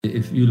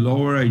If you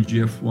lower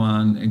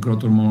IGF-1 and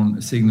growth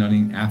hormone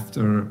signaling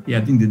after, I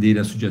think the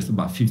data suggests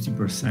about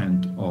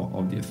 50%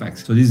 of the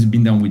effects. So this has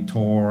been done with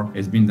TOR,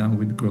 it's been done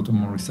with growth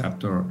hormone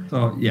receptor.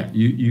 So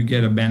you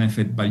get a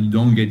benefit, but you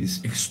don't get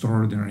this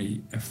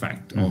extraordinary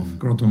effect of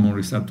growth hormone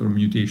receptor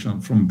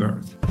mutation from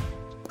birth.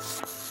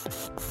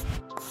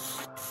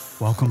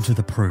 Welcome to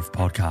the Proof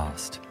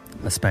Podcast,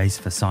 a space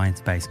for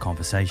science-based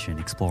conversation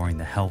exploring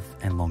the health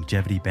and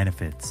longevity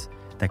benefits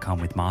that come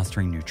with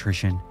mastering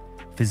nutrition,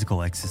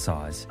 physical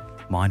exercise,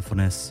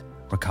 mindfulness,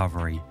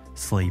 recovery,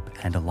 sleep,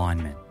 and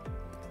alignment.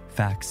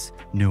 Facts,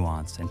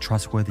 nuance, and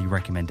trustworthy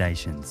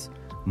recommendations,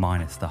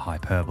 minus the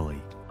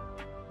hyperbole.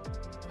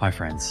 Hi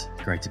friends,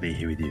 great to be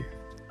here with you.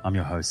 I'm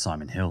your host,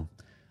 Simon Hill.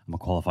 I'm a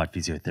qualified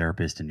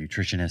physiotherapist and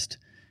nutritionist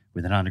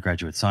with an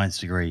undergraduate science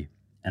degree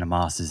and a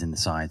master's in the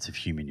science of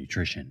human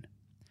nutrition.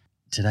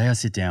 Today I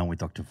sit down with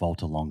Dr.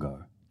 Valter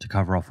Longo to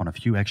cover off on a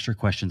few extra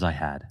questions I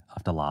had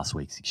after last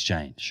week's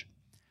exchange.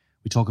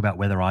 We talk about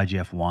whether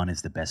IGF-1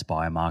 is the best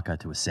biomarker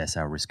to assess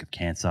our risk of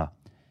cancer,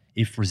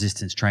 if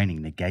resistance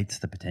training negates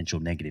the potential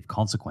negative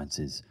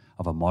consequences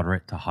of a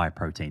moderate to high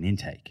protein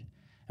intake,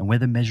 and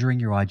whether measuring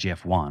your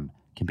IGF-1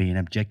 can be an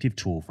objective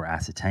tool for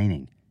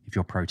ascertaining if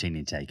your protein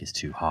intake is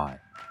too high.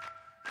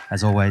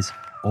 As always,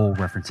 all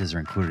references are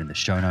included in the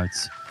show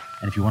notes,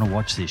 and if you want to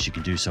watch this, you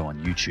can do so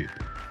on YouTube,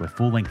 where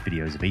full-length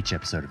videos of each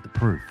episode of The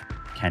Proof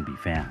can be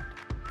found.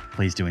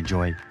 Please do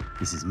enjoy.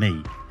 This is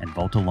me and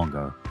Valter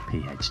Longo,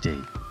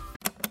 PhD.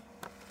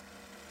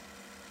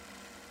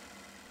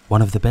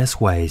 One of the best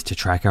ways to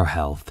track our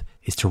health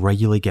is to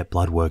regularly get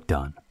blood work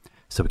done,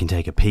 so we can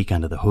take a peek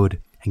under the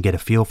hood and get a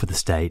feel for the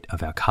state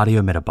of our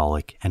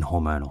cardiometabolic and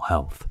hormonal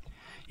health.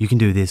 You can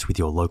do this with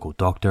your local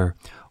doctor,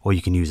 or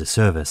you can use a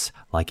service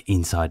like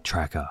Inside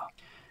Tracker.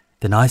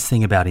 The nice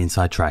thing about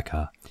Inside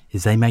Tracker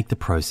is they make the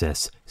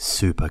process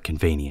super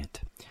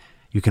convenient.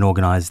 You can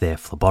organize their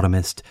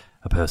phlebotomist,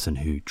 a person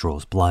who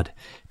draws blood,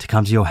 to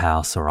come to your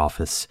house or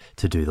office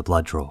to do the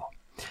blood draw.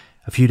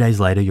 A few days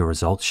later, your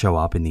results show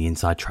up in the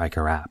Inside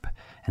Tracker app,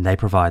 and they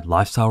provide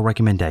lifestyle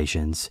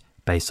recommendations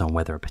based on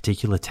whether a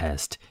particular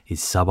test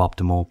is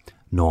suboptimal,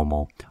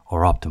 normal,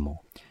 or optimal.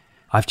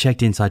 I've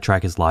checked Inside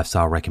Tracker's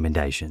lifestyle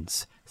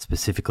recommendations,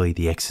 specifically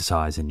the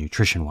exercise and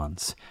nutrition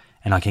ones,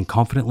 and I can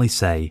confidently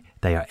say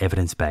they are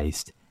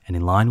evidence-based and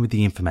in line with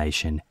the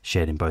information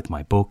shared in both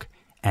my book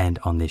and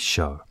on this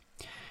show.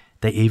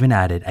 They even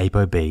added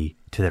ApoB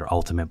to their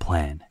ultimate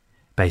plan,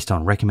 based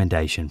on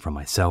recommendation from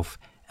myself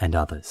and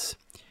others.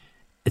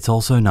 It's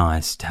also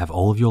nice to have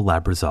all of your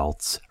lab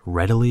results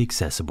readily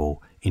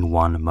accessible in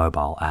one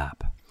mobile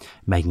app,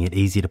 making it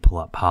easy to pull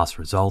up past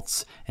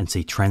results and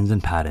see trends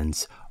and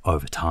patterns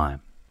over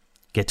time.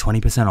 Get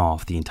 20%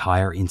 off the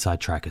entire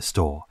Inside Tracker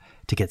store.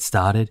 To get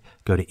started,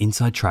 go to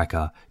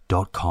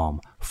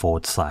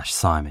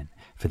insidetracker.com/Simon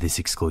for this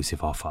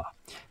exclusive offer.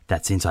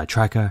 That's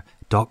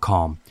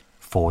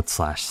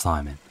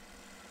insidetracker.com/Simon.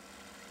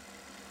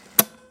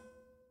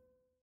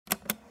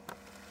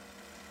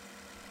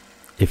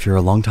 If you're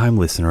a long-time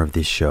listener of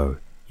this show,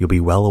 you'll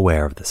be well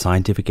aware of the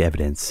scientific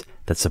evidence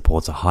that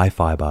supports a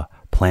high-fiber,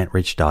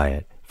 plant-rich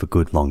diet for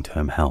good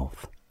long-term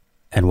health.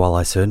 And while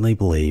I certainly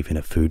believe in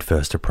a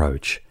food-first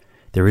approach,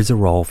 there is a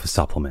role for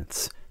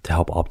supplements to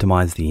help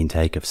optimize the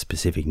intake of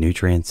specific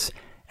nutrients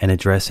and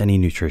address any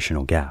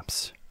nutritional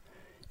gaps.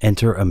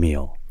 Enter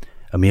Emil.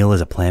 Emil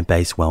is a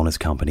plant-based wellness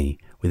company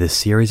with a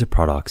series of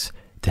products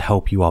to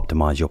help you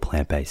optimize your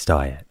plant-based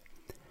diet.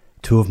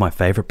 Two of my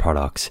favorite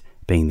products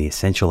being the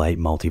Essential 8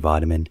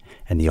 multivitamin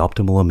and the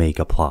Optimal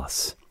Omega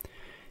Plus.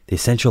 The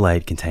Essential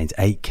 8 contains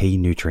 8 key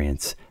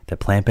nutrients that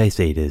plant-based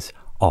eaters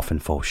often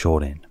fall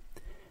short in.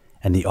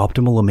 And the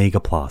Optimal Omega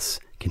Plus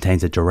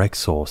contains a direct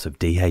source of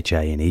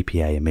DHA and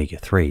EPA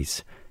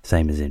omega-3s,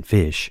 same as in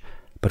fish,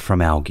 but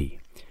from algae.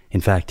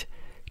 In fact,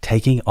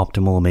 taking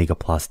Optimal Omega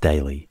Plus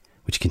daily,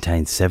 which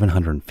contains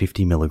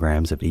 750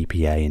 milligrams of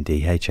EPA and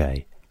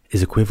DHA,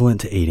 is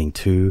equivalent to eating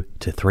 2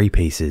 to 3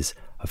 pieces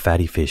of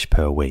fatty fish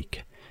per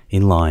week,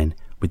 in line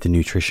with the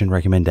nutrition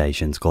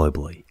recommendations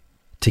globally.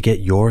 To get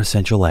your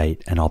Essential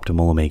 8 and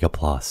Optimal Omega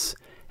Plus,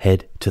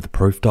 head to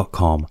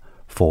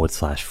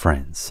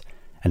theproof.com/friends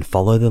and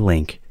follow the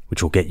link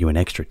which will get you an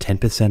extra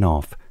 10%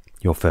 off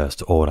your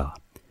first order.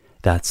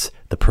 That's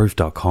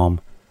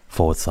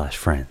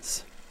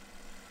theproof.com/friends.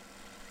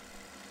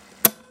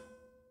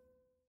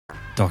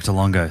 Dr.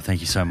 Longo, thank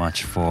you so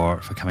much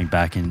for coming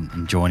back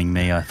and joining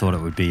me. I thought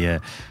it would be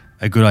a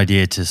good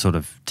idea to sort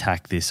of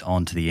tack this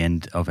on to the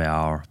end of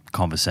our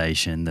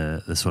conversation,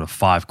 the sort of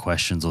 5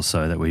 questions or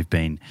so that we've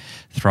been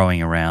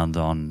throwing around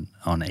on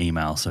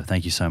email. So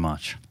thank you so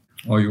much.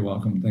 Oh, you're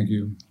welcome. Thank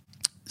you.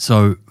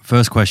 So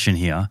first question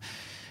here.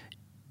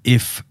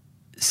 If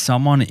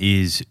someone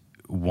is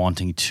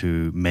wanting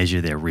to measure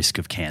their risk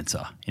of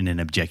cancer in an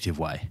objective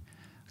way,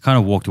 I kind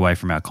of walked away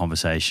from our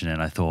conversation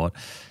and I thought,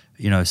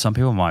 some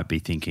people might be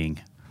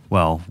thinking,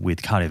 well,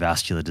 with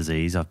cardiovascular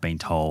disease, I've been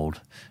told,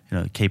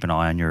 keep an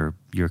eye on your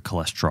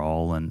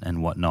cholesterol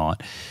and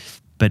whatnot.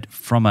 But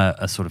from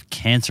a sort of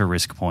cancer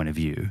risk point of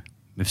view,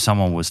 if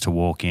someone was to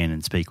walk in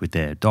and speak with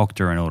their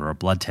doctor and order a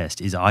blood test,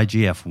 is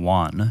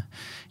IGF-1,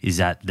 is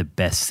that the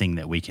best thing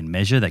that we can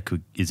measure that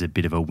is a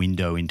bit of a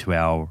window into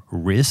our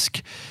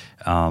risk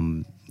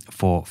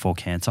for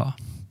cancer?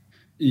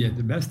 Yeah,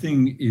 the best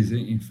thing is,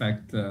 in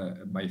fact,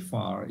 by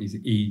far, is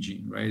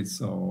aging, right?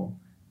 So,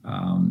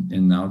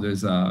 and now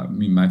there's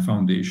my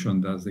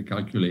foundation does the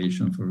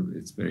calculation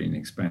it's very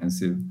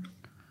inexpensive.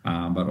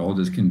 But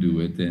others can do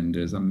it, and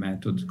there's a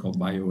method called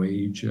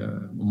BioAge.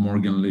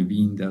 Morgan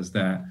Levine does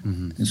that,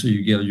 and so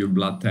you get your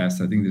blood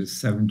test. I think there's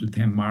 7 to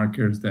 10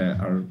 markers that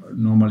are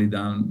normally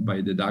done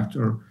by the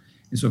doctor.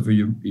 And so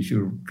if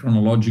you're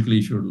chronologically,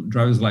 if your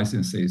driver's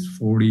license says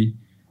 40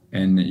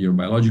 and your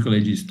biological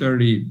age is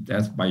 30,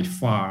 that's by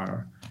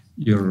far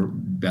your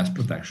best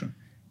protection.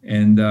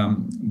 And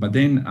but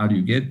then how do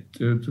you get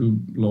to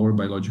lower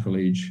biological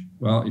age?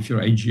 Well, if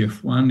your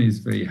IGF-1 is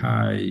very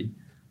high,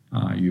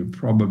 you're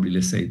probably,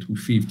 let's say,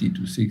 250,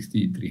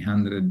 260,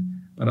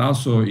 300, but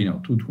also,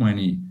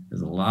 220.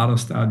 There's a lot of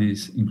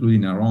studies,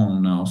 including our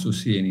own, now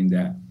associating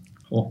that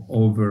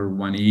over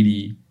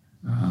 180.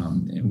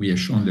 And we have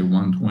shown that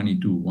 120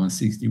 to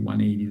 160,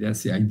 180,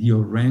 that's the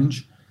ideal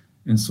range.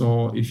 And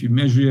so if you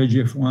measure your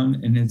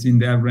IGF-1 and it's in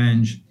that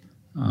range,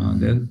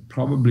 that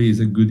probably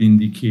is a good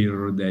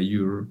indicator that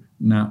you're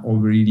not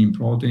overeating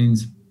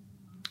proteins,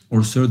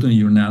 or certainly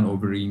you're not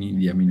overeating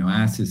the amino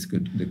acids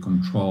that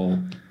control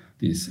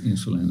this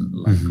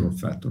insulin-like growth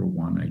factor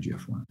 1,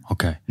 IGF-1.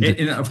 Okay.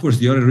 And of course,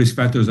 the other risk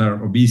factors are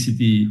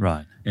obesity,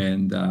 right,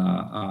 and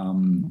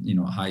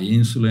high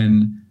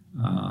insulin,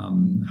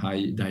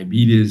 high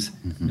diabetes.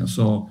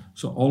 So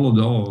all of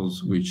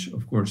those, which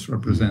of course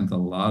represent a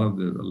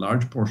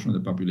large portion of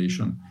the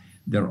population,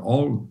 they're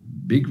all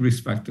big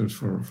risk factors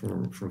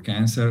for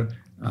cancer.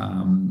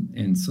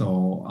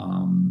 So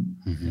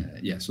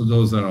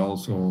those are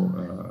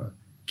also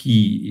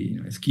key.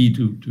 It's key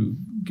to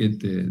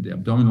get the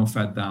abdominal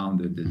fat down,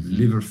 the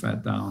liver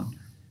fat down,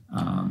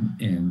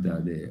 and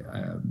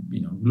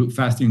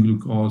fasting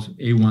glucose,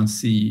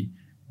 A1C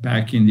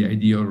back in the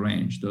ideal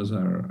range. Those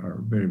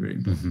are very, very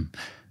important.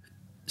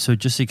 So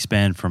just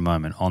expand for a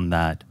moment on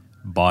that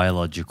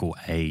biological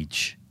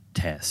age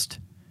test.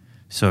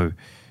 So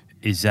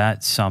is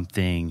that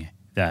something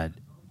that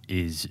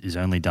is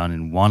only done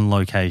in one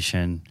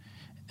location?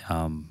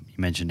 You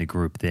mentioned a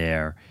group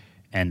there,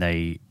 and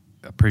they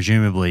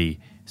presumably,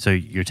 so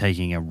you're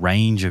taking a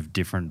range of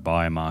different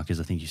biomarkers,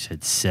 I think you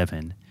said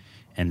 7,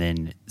 and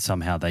then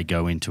somehow they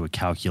go into a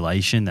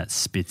calculation that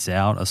spits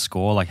out a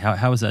score. Like how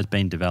has that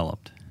been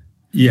developed?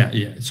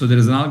 Yeah. So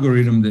there's an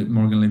algorithm that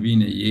Morgan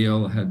Levine at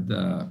Yale had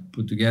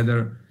put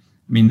together.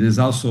 I mean, there's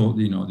also,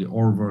 the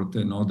Orvert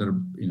and other,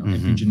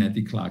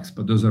 epigenetic clocks,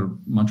 but those are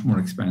much more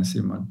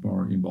expensive, much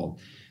more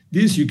involved.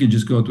 This, you can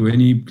just go to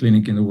any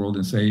clinic in the world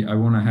and say, I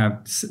want to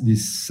have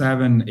these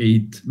 7,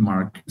 8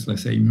 markers,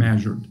 let's say,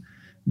 measured.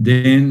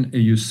 Then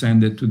you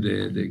send it to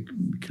the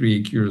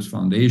Create Cures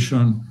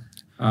Foundation.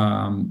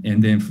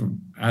 And then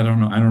I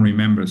don't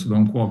remember, so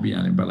don't quote me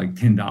on it, but like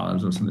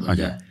 $10 or something like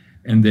that.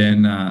 And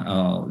then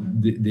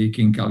they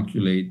can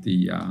calculate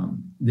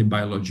the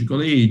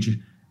biological age,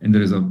 and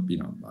there is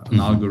an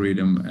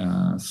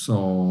algorithm.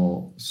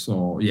 So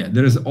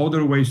there's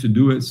other ways to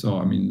do it. So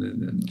I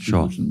mean,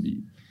 people shouldn't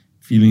be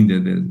feeling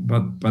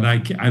that, but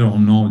I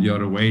don't know the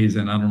other ways,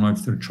 and I don't know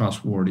if they're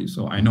trustworthy.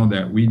 So I know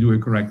that we do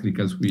it correctly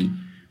because we've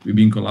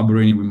been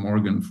collaborating with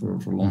Morgan for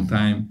a long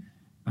time.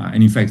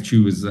 And in fact, she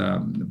was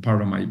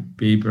part of my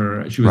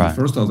paper. She was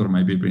the first author of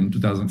my paper in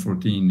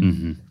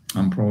 2014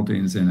 on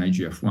proteins and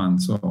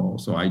IGF-1.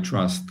 So I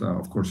trust,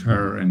 of course,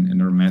 her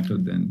and her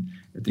method, and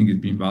I think it's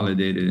been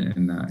validated,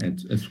 and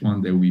it's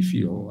one that we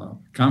feel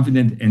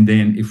confident. And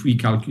then if we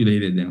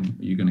calculate it, then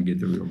you're going to get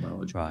the real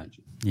biology. Right.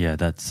 Yeah,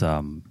 that's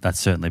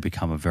certainly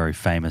become a very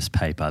famous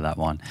paper, that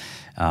one.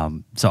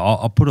 So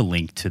I'll put a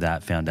link to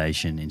that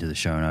foundation into the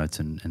show notes,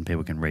 and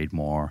people can read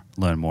more,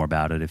 learn more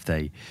about it if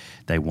they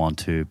want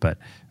to. But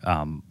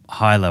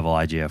high-level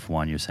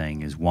IGF-1, you're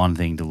saying, is one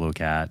thing to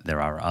look at.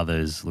 There are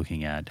others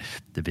looking at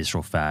the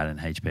visceral fat and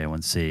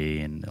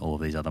HbA1c and all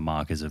of these other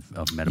markers of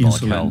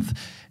metabolic health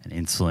and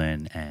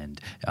insulin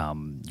and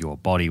your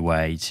body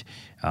weight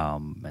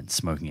and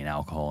smoking and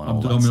alcohol and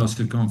abdominal all that stuff.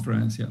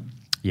 Circumference,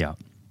 Yeah.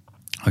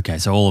 Okay,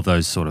 so all of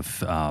those sort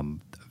of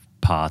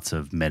parts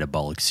of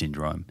metabolic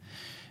syndrome.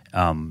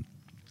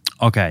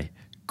 Okay,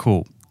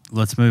 cool.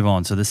 Let's move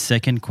on. So the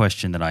second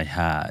question that I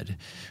had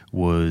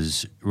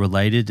was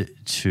related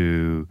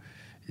to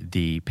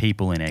the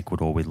people in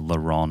Ecuador with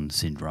Laron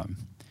syndrome,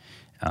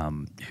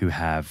 who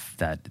have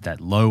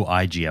that low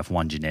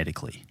IGF-1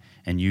 genetically.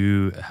 And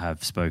you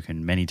have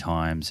spoken many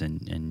times,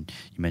 and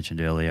you mentioned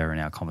earlier in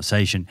our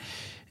conversation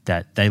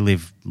that they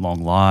live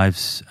long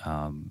lives,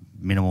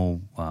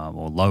 minimal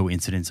or low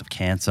incidence of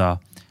cancer,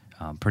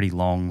 pretty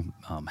long,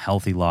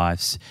 healthy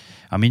lives.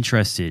 I'm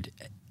interested,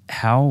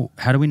 how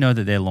do we know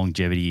that their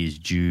longevity is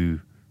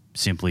due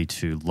simply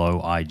to low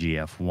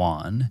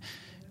IGF-1?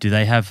 Do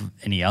they have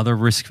any other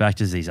risk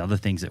factors, these other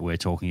things that we're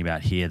talking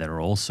about here, that are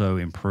also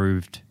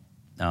improved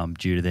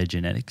due to their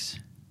genetics?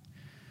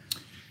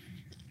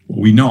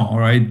 We know,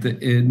 right?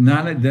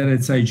 Not that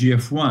it's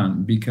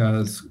IGF-1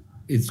 because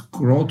it's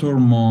growth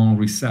hormone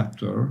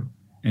receptor,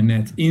 and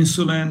that's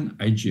insulin,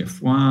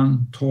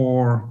 IGF-1,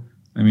 TOR.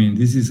 I mean,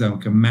 this is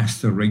like a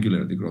master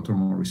regulator, the growth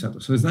hormone receptor.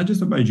 So it's not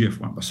just about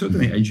IGF-1, but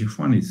certainly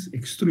IGF-1 is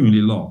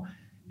extremely low,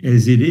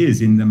 as it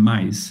is in the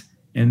mice.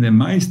 And the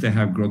mice that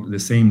have the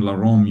same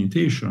Laron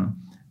mutation,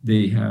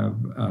 they have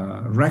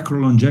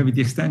record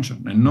longevity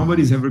extension. And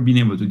nobody's ever been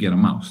able to get a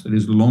mouse that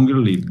is longer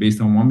lived based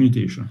on one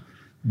mutation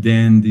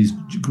than this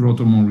growth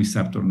hormone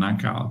receptor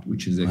knockout,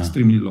 which is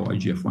extremely low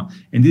IGF-1.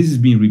 And this is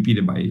being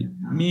repeated by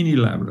many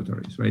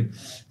laboratories, right?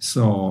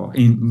 So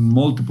in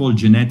multiple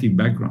genetic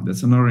background,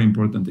 that's another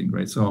important thing,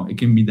 right? So it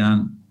can be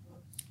done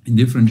in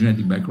different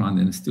genetic background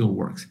and it still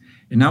works.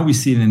 And now we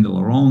see it in the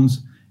Larons,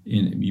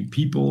 in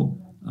people.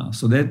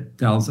 So that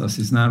tells us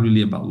it's not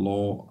really about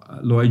low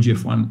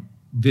IGF-1.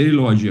 Very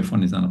low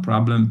IGF-1 is not a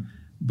problem.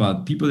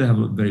 But people that have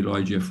a very low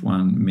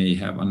IGF-1 may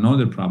have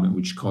another problem,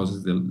 which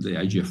causes the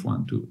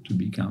IGF-1 to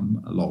become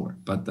lower.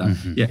 But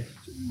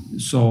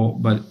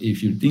but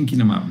if you're thinking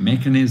about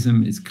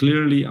mechanism, it's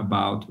clearly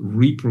about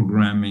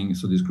reprogramming.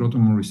 So this growth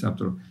hormone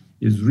receptor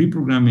is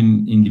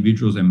reprogramming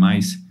individuals and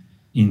mice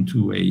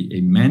into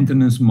a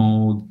maintenance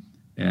mode,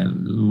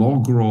 low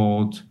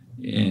growth.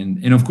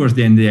 And of course,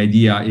 then the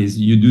idea is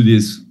you do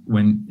this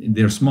when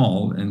they're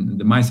small and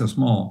the mice are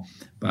small,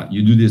 but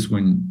you do this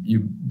when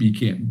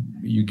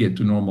you get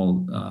to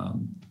normal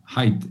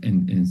height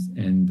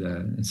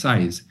and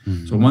size.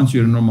 Mm-hmm. So once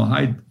you're normal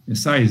height and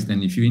size,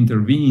 then if you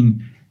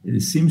intervene,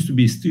 it seems to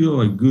be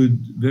still a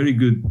very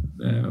good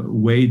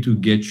way to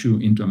get you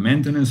into a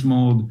maintenance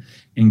mode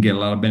and get a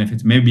lot of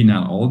benefits. Maybe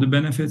not all the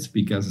benefits,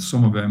 because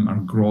some of them are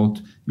growth.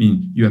 I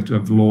mean, you have to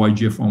have low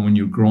IGF-1 when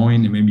you're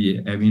growing, and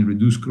maybe having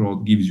reduced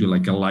growth gives you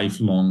like a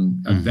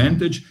lifelong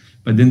advantage.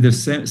 But then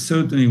there's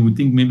certainly, we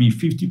think maybe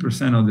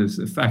 50% of these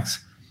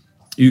effects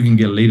you can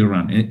get later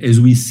on, as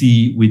we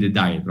see with the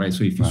diet, right?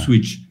 So if you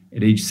switch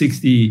at age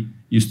 60,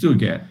 you still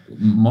get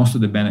most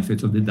of the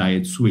benefits of the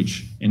diet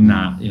switch, and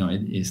not,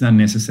 it's not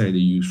necessary that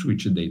you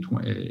switch at age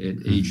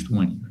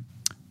 20.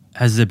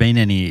 Has there been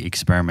any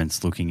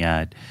experiments looking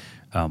at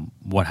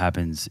what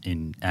happens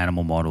in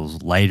animal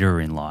models later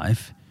in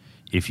life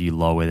if you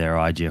lower their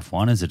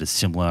IGF-1? Is it a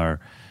similar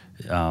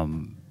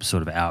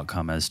sort of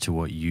outcome as to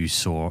what you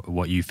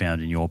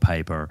found in your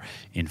paper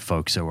in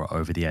folks that were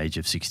over the age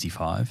of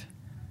 65?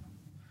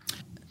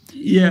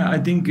 Yeah, I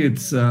think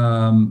it's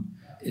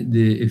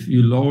if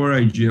you lower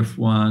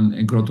IGF-1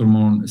 and growth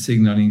hormone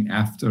signaling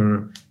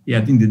after,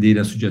 I think the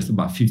data suggests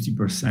about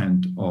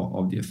 50%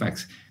 of the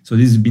effects. So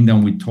this has been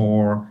done with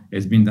TOR,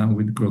 it's been done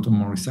with growth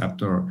hormone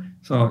receptor.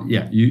 So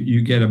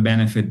you get a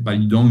benefit, but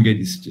you don't get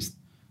this just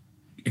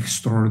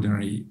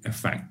extraordinary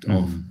effect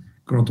of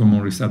growth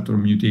hormone receptor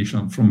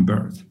mutation from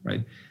birth,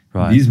 right?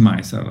 These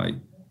mice are like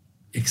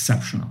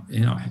exceptional.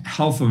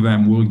 Half of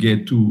them will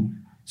get to.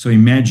 So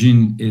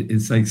imagine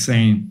it's like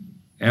saying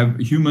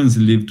humans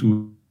live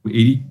to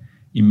 80.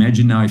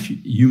 Imagine now if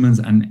humans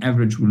on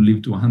average will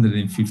live to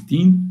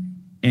 115,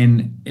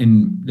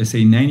 and let's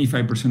say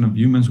 95% of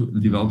humans will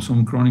develop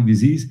some chronic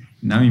disease.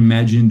 Now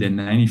imagine that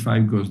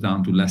 95 goes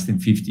down to less than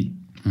 50.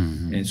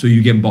 Mm-hmm. And so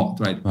you get both,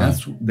 right?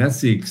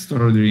 That's the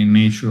extraordinary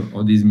nature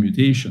of these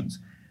mutations.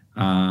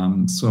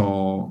 You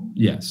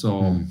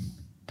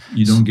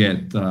don't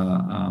get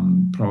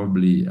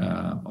probably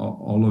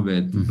all of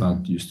it,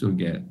 but you still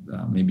get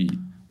maybe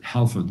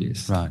half of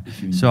this. Right.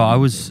 So I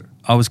was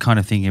kind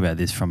of thinking about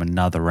this from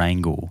another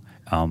angle,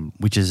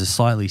 which is a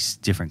slightly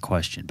different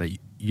question. But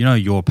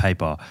your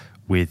paper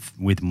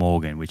with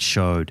Morgan, which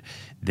showed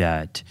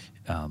that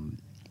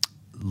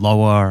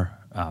lower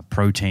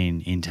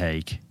protein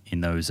intake in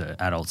those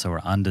adults that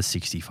were under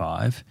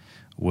 65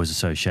 was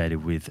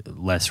associated with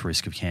less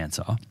risk of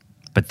cancer.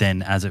 But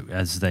then as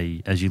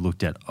you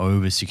looked at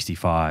over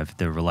 65,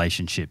 the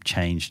relationship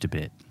changed a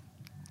bit.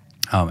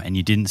 And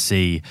you didn't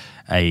see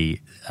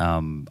a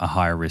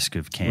higher risk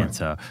of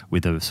cancer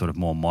with a sort of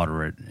more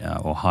moderate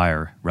or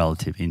higher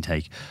relative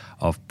intake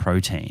of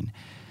protein.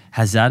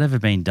 Has that ever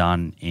been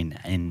done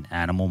in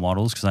animal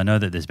models? Because I know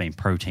that there's been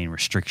protein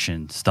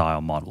restriction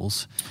style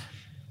models.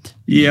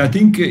 Yeah, I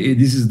think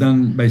this is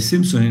done by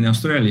Simpson in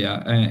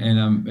Australia,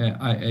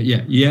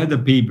 he had a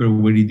paper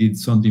where he did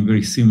something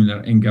very similar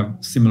and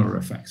got similar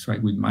effects,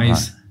 right, with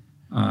mice,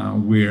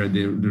 where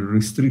the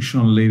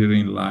restriction later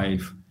in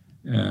life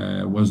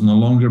was no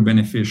longer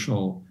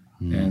beneficial,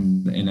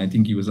 and I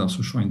think he was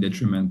also showing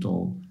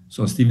detrimental.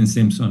 So Stephen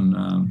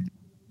Simpson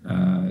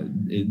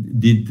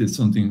did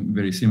something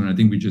very similar. I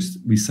think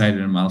we cited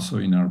him also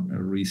in our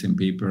recent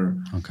paper,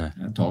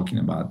 talking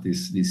about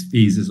these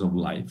phases of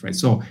life, right?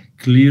 So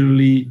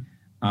clearly,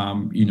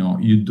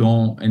 you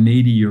don't, an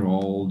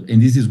 80-year-old,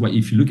 and this is why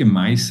if you look at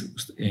mice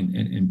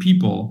and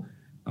people,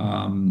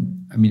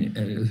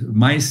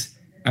 mice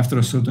after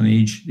a certain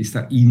age, they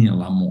start eating a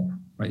lot more,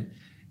 right?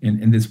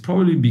 And it's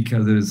probably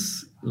because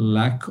there's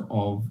lack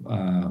of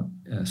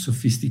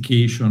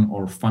sophistication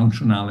or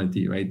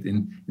functionality, right?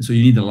 And so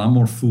you need a lot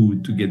more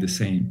food to get the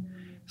same.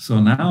 So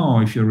now,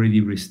 if you're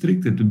already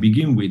restricted to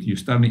begin with, you're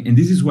starting, and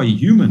this is why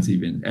humans,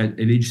 even at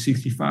age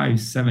 65,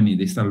 70,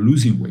 they start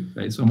losing weight,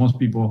 right? So most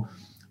people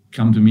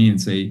come to me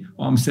and say,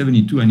 oh, I'm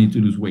 72, I need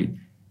to lose weight.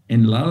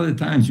 And a lot of the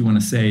times you want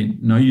to say,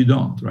 no, you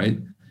don't, right?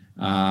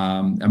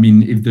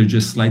 If they're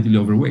just slightly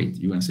overweight,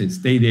 you want to say,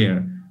 stay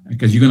there,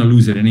 because you're going to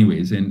lose it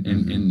anyways.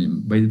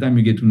 And by the time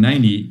you get to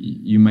 90,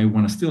 you might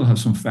want to still have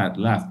some fat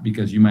left,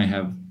 because you might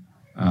have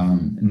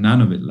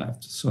none of it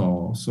left.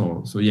 So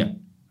yeah.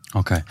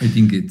 Okay. I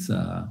think it's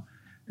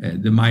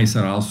the mice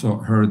are also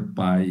hurt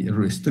by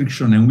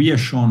restriction. And we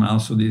have shown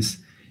also this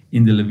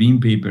in the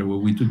Levine paper, where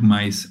we took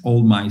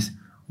old mice,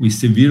 we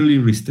severely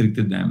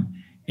restricted them.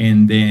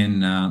 And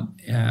then,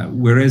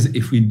 whereas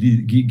if we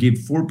give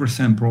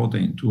 4%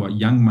 protein to a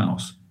young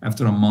mouse,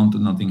 after a month,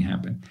 nothing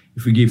happened.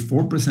 If we gave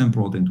 4%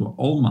 protein to an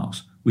old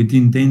mouse,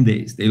 within 10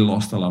 days, they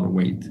lost a lot of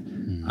weight.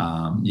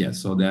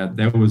 So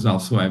that was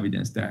also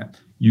evidence that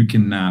you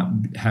can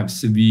have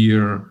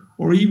severe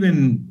or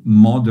even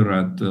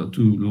moderate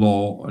to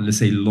low, let's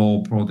say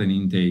low protein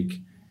intake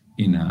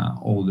in an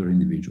older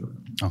individual.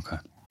 Okay.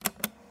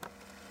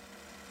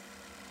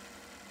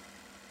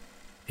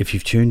 If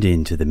you've tuned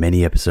in to the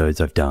many episodes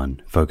I've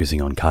done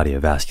focusing on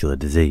cardiovascular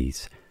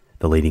disease,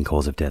 the leading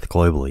cause of death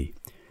globally,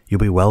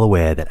 you'll be well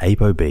aware that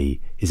ApoB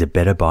is a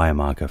better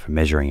biomarker for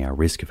measuring our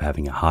risk of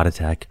having a heart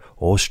attack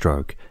or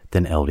stroke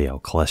than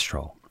LDL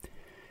cholesterol.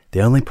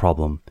 The only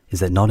problem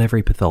is that not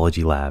every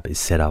pathology lab is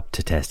set up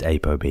to test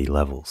ApoB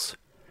levels.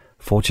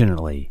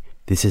 Fortunately,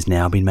 this has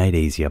now been made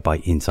easier by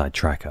Inside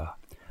Tracker,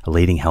 a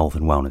leading health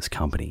and wellness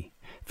company,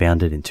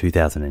 founded in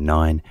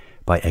 2009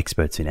 by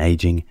experts in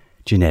aging,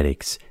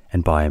 genetics,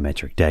 and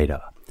biometric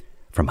data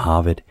from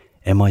Harvard,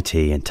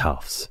 MIT, and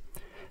Tufts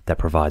that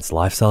provides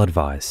lifestyle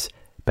advice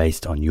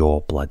based on your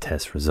blood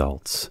test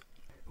results.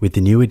 With the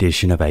new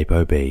edition of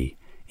ApoB,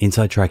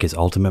 Inside Tracker's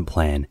ultimate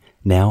plan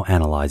now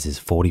analyzes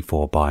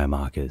 44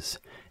 biomarkers,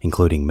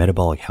 including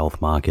metabolic health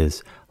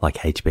markers like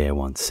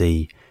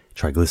HbA1c,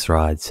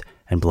 triglycerides,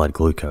 and blood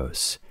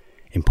glucose,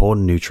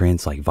 important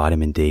nutrients like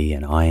vitamin D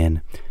and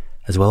iron,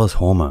 as well as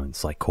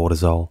hormones like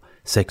cortisol,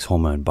 sex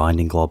hormone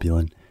binding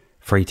globulin,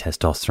 free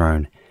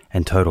testosterone,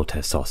 and total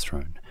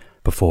testosterone,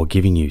 before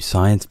giving you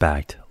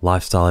science-backed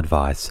lifestyle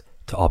advice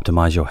to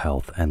optimize your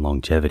health and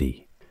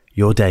longevity.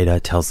 Your data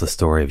tells the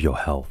story of your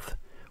health.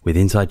 With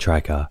Inside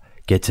Tracker,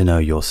 get to know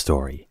your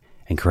story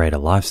and create a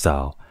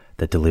lifestyle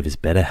that delivers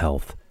better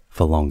health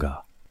for longer.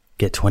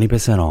 Get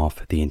 20%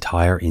 off the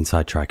entire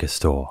Inside Tracker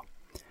store.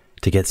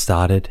 To get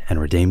started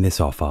and redeem this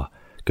offer,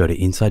 go to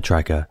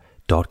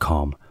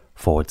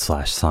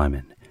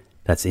insidetracker.com/Simon.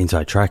 That's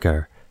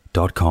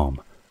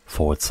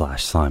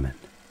insidetracker.com/Simon.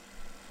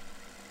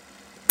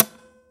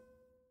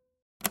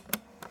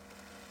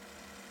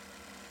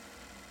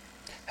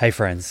 Hey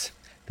friends,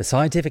 the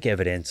scientific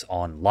evidence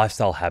on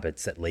lifestyle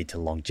habits that lead to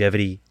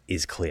longevity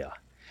is clear.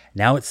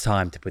 Now it's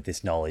time to put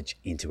this knowledge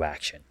into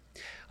action.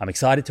 I'm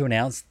excited to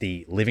announce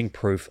the Living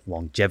Proof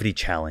Longevity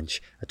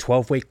Challenge, a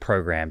 12-week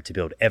program to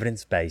build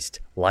evidence-based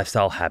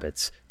lifestyle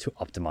habits to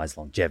optimize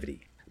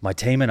longevity. My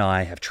team and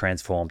I have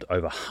transformed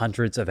over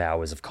hundreds of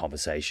hours of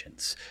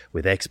conversations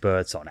with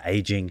experts on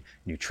aging,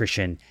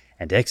 nutrition,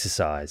 and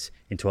exercise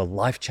into a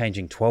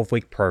life-changing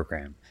 12-week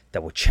program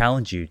that will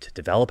challenge you to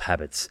develop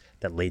habits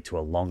that lead to a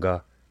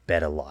longer,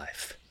 better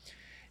life.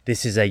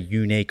 This is a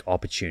unique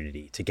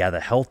opportunity to gather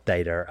health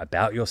data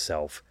about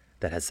yourself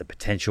that has the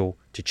potential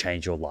to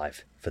change your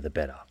life for the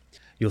better.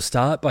 You'll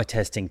start by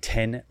testing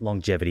 10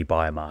 longevity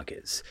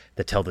biomarkers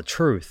that tell the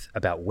truth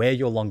about where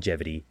your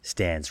longevity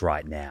stands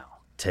right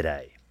now,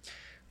 today.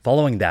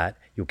 Following that,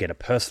 you'll get a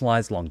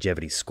personalized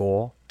longevity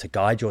score to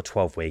guide your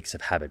 12 weeks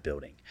of habit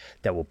building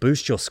that will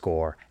boost your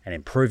score and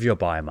improve your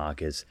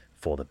biomarkers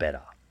for the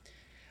better.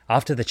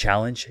 After the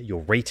challenge,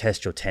 you'll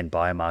retest your 10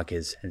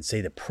 biomarkers and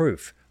see the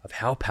proof of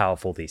how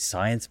powerful these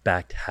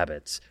science-backed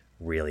habits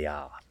really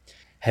are.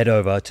 Head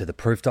over to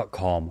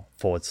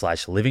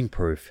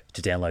theproof.com/livingproof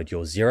to download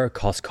your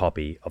zero-cost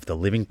copy of the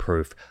Living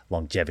Proof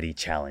Longevity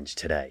Challenge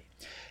today.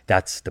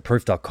 That's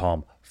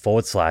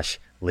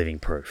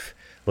theproof.com/livingproof.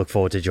 Look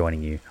forward to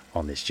joining you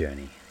on this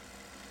journey.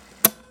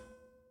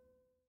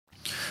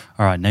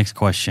 All right, next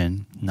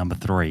question, number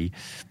 3.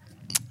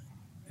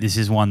 This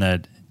is one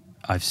that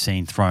I've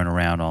seen thrown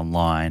around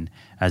online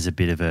as a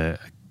bit of a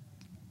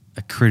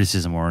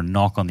criticism or a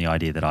knock on the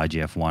idea that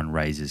IGF-1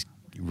 raises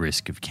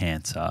risk of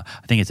cancer.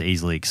 I think it's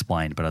easily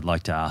explained, but I'd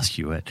like to ask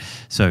you it.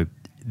 So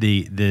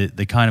the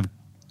kind of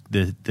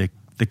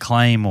the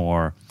claim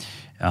or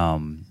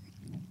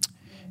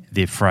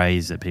the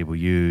phrase that people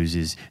use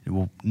is,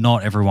 well,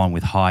 not everyone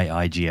with high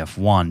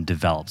IGF-1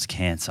 develops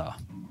cancer.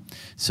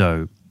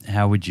 So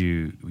how would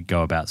you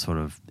go about sort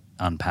of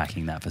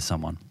unpacking that for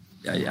someone?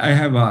 I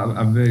have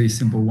a very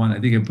simple one. I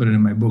think I put it in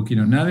my book.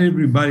 Not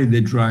everybody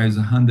that drives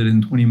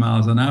 120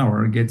 miles an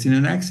hour gets in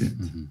an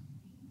accident. Mm-hmm.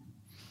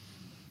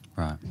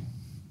 Right.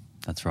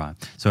 That's right.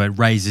 So it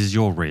raises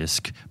your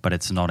risk, but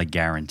it's not a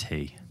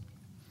guarantee.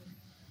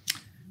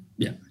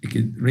 Yeah, it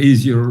could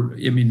raise your.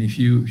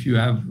 If you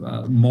have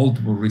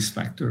multiple risk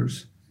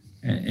factors,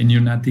 and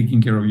you're not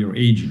taking care of your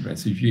aging, right?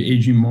 So if you're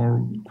aging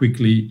more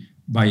quickly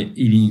by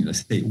eating,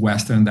 let's say,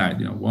 Western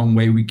diet, one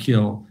way we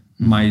kill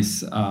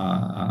mice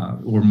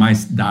or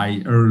mice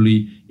die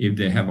early if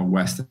they have a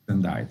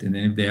Western diet, and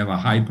then if they have a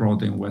high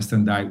protein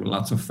Western diet with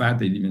lots of fat,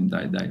 they even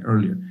die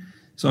earlier.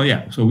 So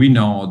so we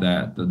know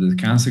that the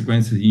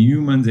consequences in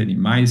humans and in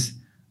mice,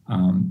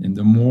 and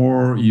the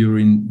more you're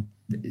in,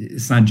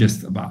 it's not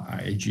just about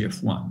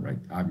IGF-1, right?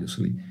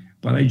 Obviously,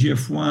 but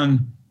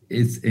IGF-1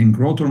 is in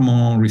growth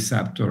hormone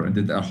receptor, and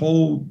the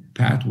whole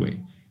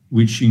pathway,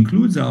 which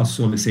includes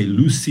also, let's say,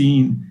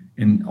 leucine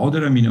and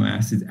other amino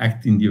acids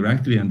acting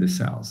directly on the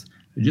cells.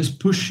 They're just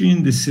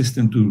pushing the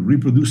system to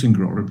reproduce and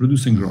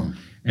grow.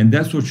 And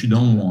that's what you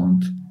don't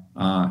want,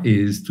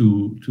 is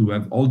to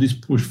have all this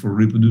push for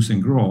reproduce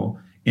and grow,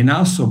 and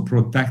also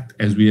protect,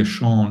 as we have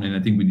shown, and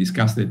I think we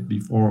discussed it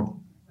before,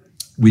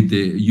 with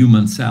the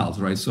human cells,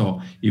 right?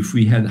 So if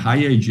we had high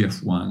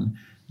IGF-1,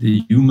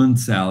 the human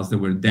cells that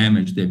were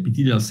damaged, the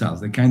epithelial cells,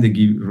 that kind of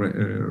give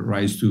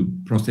rise to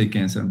prostate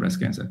cancer and breast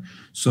cancer.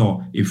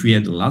 So if we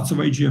had lots of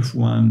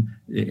IGF-1,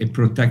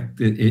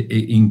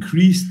 it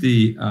increased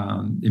the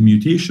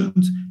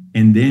mutations,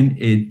 and then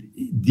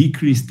it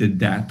decreased the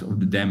death of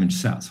the damaged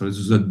cells. So this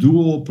is a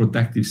dual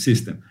protective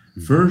system.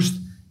 First,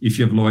 if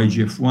you have low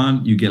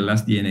IGF-1, you get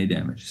less DNA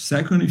damage.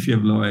 Second, if you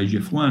have low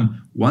IGF-1,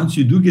 once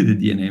you do get the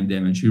DNA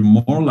damage, you're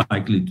more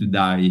likely to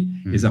die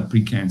as a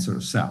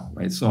precancerous cell,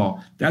 right? So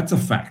that's a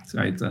fact,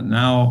 right? So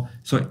now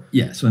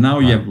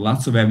you have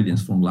lots of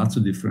evidence from lots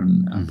of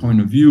different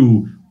point of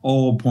view,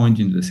 all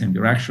pointing in the same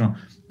direction.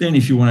 Then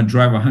if you want to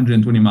drive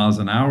 120 miles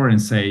an hour and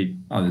say,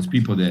 oh, there's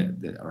people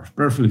that are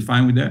perfectly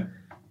fine with that,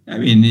 I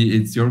mean,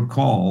 it's your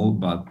call,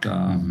 but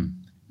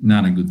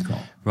not a good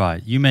call.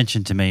 Right. You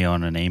mentioned to me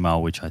on an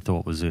email, which I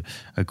thought was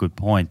a good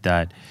point,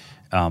 that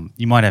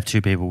you might have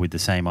two people with the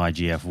same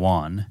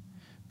IGF-1,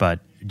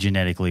 but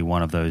genetically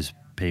one of those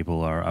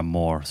people are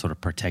more sort of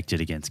protected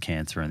against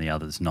cancer and the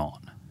other's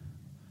not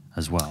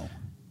as well.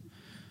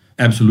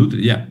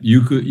 Absolutely. Yeah.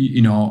 You could,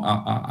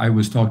 I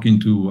was talking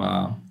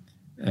to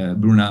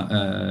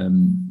Bruna,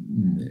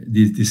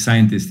 this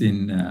scientist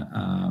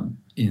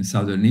in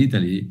southern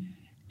Italy,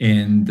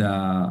 and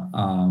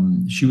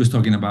she was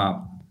talking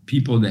about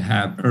people that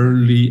have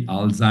early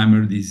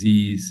Alzheimer's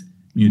disease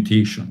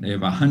mutation. They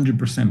have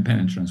 100%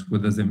 penetrance.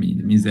 What does that mean?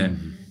 It means that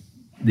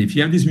if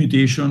you have this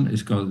mutation,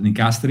 it's called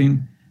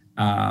nicastrin,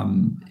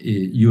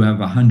 you have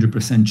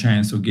 100%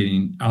 chance of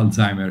getting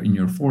Alzheimer's in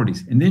your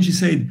 40s. And then she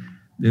said,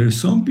 there are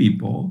some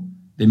people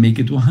that make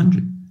it to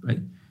 100, right?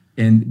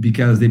 And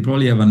because they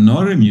probably have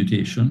another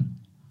mutation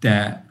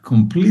that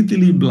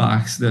completely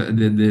blocks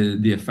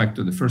the effect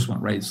of the first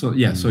one, right? So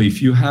so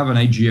if you have an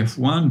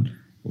IGF-1,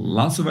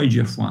 lots of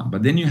IGF-1,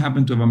 but then you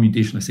happen to have a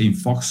mutation, let's say in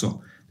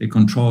FOXO, that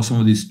controls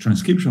some of these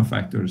transcription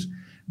factors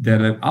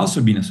that have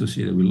also been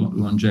associated with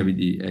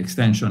longevity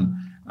extension,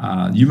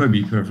 you might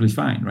be perfectly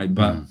fine, right?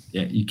 But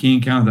you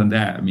can't count on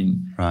that. I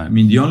mean,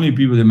 the only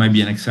people that might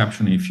be an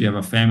exception if you have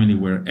a family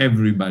where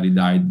everybody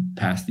died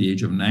past the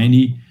age of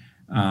 90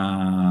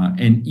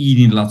 and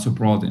eating lots of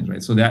proteins,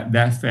 right? So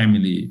that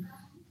family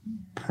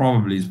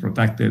probably is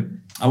protected.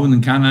 I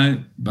wouldn't count on it,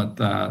 but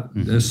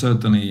there's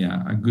certainly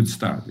a good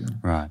start.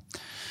 Right.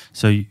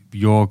 So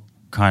your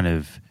kind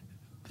of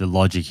the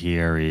logic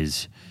here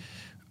is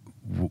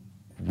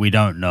we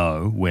don't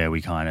know where we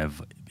kind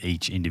of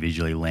each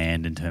individually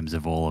land in terms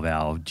of all of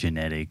our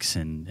genetics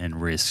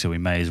and risk. So we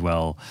may as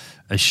well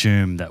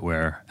assume that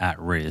we're at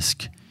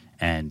risk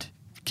and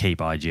keep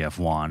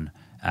IGF-1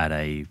 at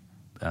a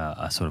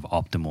sort of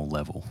optimal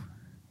level.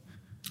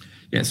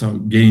 Yeah, so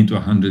getting to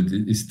 100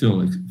 is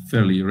still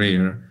fairly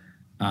rare.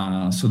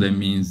 So that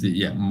means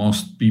that,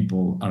 most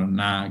people are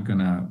not going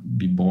to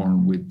be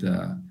born with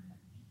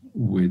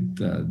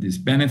these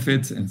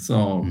benefits. And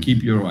so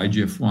keep your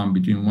IGF-1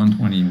 between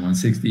 120 and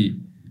 160.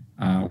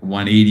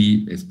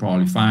 180 is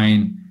probably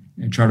fine.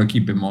 And try to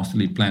keep it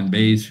mostly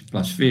plant-based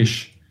plus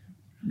fish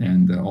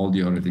and all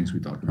the other things we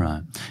talked about.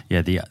 Right.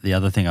 Yeah, the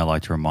other thing I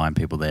like to remind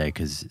people there,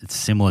 because it's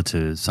similar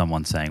to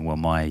someone saying, well,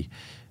 my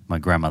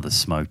grandmother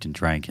smoked and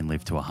drank and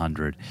lived to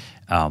 100.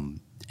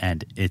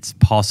 And it's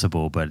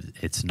possible, but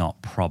it's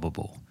not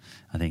probable.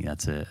 I think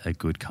that's a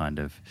good kind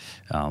of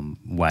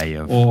way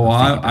of. Oh,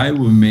 I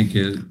would make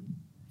it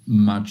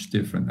much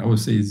different. I would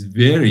say it's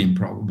very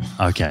improbable.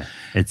 Okay,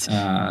 it's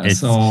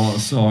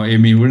so. I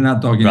mean, we're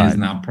not talking it's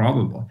not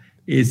probable.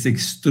 It's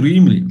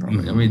extremely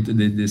improbable. I mean,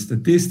 the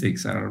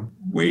statistics are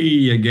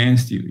way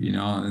against you,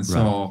 and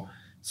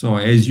so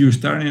as you're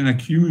starting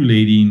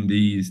accumulating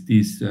these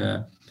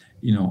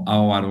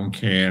oh, I don't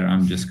care,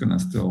 I'm just gonna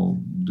still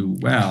do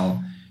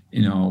well.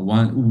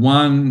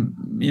 One,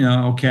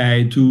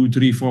 okay, 2,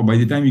 3, 4. By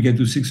the time you get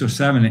to 6 or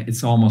 7,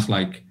 it's almost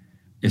like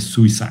a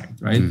suicide,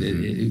 right?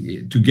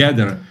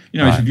 Together,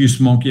 if you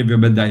smoke, you have a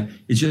bad diet,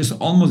 it's just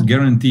almost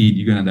guaranteed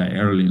you're gonna die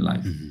early in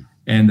life.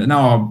 And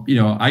now,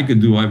 I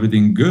could do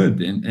everything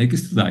good and I could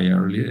still die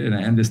early, and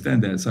I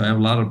understand that. So I have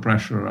a lot of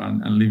pressure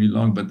on living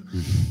long, but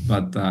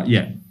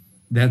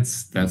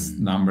that's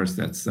numbers,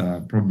 that's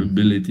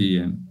probability,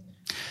 and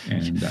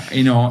And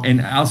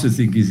and I also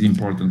think it's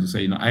important to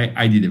say,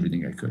 I did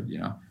everything I could,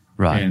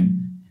 Right.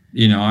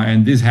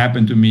 And this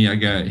happened to me. I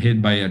got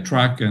hit by a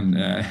truck, and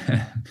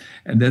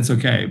and that's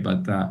okay.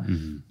 But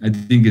I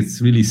think it's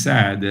really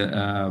sad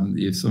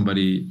if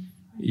somebody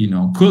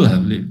could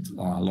have lived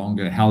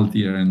longer,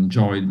 healthier, and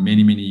enjoyed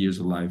many, many years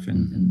of life,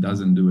 and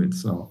doesn't do it.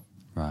 So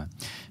right,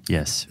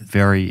 yes,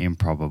 very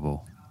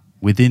improbable.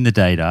 Within the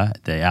data,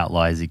 the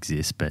outliers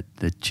exist, but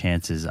the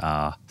chances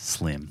are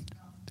slim,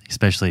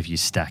 especially if you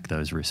stack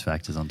those risk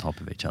factors on top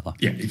of each other.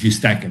 Yeah, if you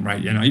stack them,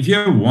 right? If you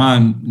have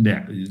one,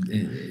 it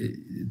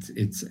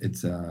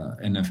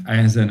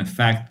has an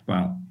effect,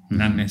 but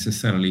not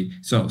necessarily.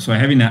 So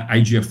having an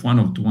IGF-1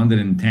 of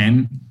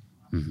 210,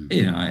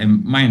 it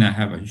might not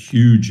have a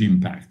huge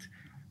impact.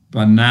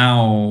 But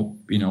now,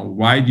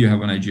 why do you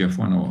have an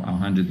IGF-1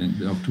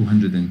 of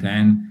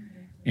 210?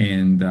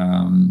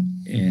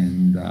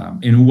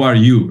 And who are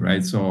you,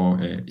 right? So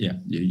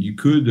you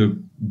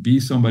could be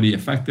somebody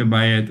affected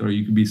by it, or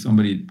you could be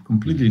somebody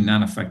completely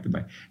not affected by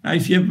it. Now,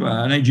 if you have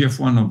an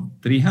IGF-1 of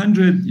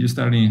 300, you're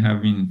starting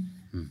having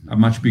a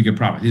much bigger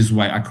problem. This is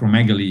why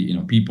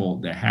acromegaly, people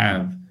that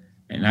have,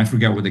 and I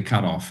forget what the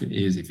cutoff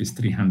is, if it's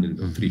 300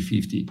 or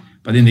 350,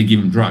 but then they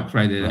give them drugs,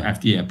 right? The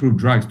FDA approved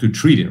drugs to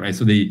treat it, right?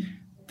 So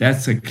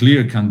that's a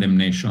clear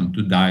condemnation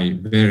to die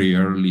very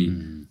early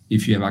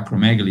if you have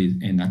acromegaly,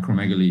 and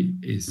acromegaly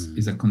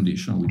is a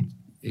condition with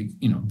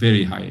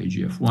very high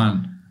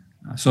IGF-1.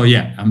 So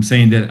I'm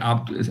saying that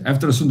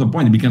after a certain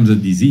point, it becomes a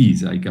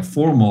disease, like a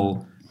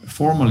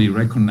formally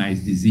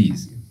recognized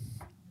disease.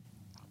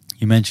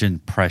 You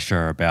mentioned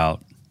pressure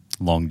about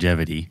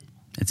longevity.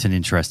 It's an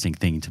interesting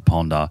thing to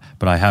ponder,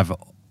 but I have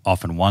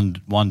often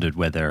wondered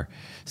whether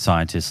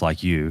scientists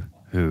like you,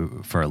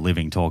 who for a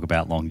living talk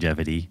about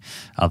longevity,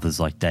 others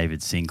like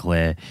David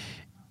Sinclair,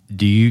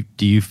 do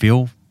you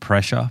feel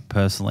pressure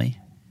personally?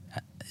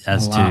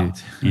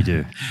 You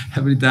do.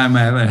 Every time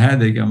I have a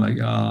headache, I'm like,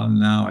 oh,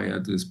 now I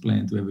have to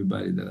explain to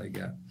everybody that I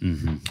got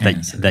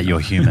cancer. That you're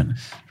human,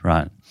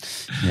 right?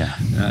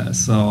 Yeah.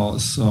 So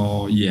it's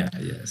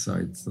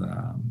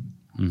I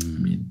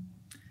mean,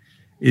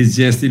 it's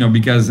just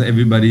because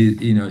everybody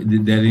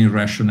that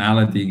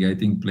irrationality, I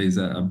think, plays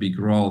a big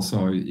role.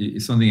 So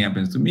if something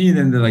happens to me,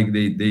 then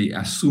they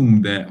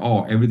assume that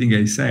everything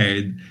I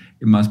said,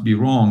 it must be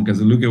wrong because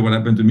look at what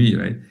happened to me,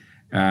 right?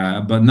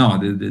 But no,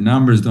 the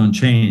numbers don't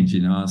change,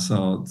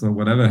 so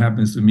whatever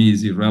happens to me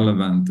is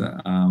irrelevant.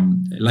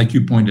 Like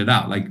you pointed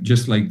out,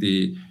 just like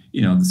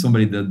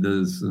somebody that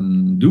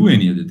doesn't do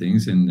any of the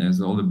things and has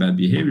all the bad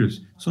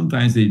behaviors,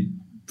 sometimes they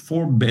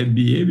form bad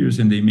behaviors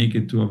and they make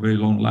it to a very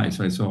long life,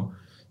 right? So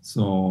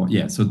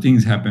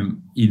things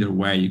happen either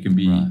way. You can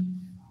be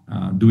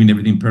doing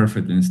everything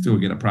perfect and still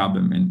get a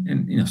problem.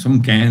 And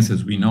some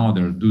cancers we know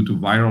they're due to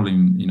viral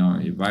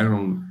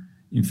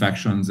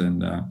infections,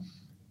 and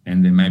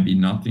there might be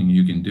nothing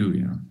you can do,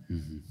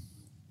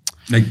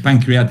 Like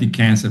pancreatic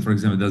cancer, for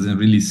example, doesn't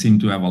really seem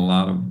to have a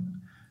lot of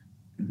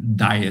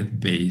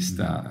diet-based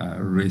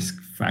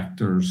risk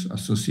factors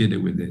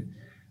associated with it.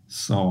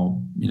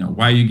 So,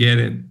 why you get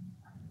it,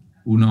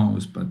 who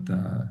knows? But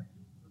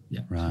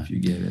if you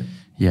get it,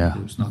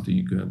 there's nothing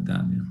you could have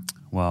done.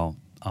 Well,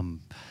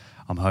 I'm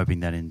hoping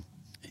that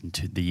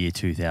into the year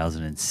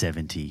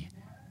 2070,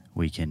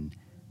 we can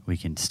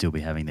still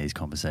be having these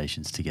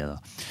conversations together.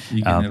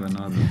 You can have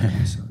another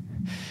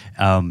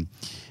episode.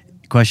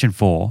 Question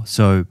 4.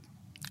 So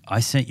I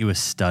sent you a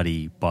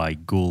study by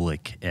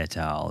Gulick et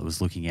al. It was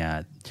looking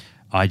at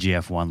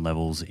IGF-1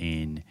 levels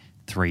in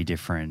 3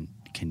 different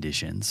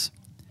conditions: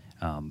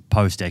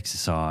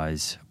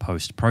 post-exercise,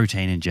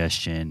 post-protein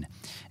ingestion,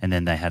 and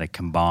then they had a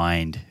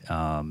combined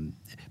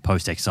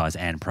post-exercise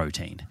and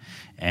protein.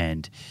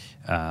 And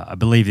I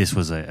believe this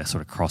was a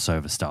sort of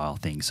crossover style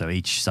thing. So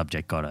each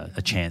subject got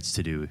a chance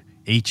to do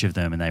each of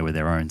them, and they were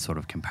their own sort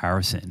of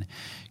comparison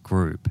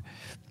group.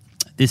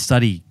 This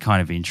study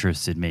kind of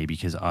interested me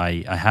because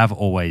I have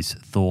always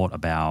thought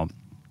about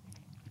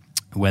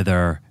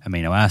whether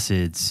amino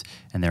acids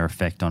and their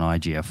effect on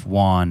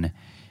IGF-1,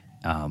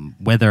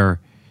 whether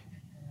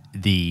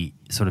the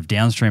sort of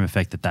downstream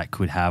effect that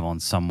could have on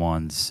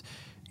someone's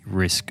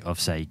risk of,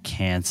 say,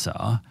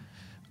 cancer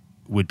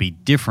would be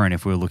different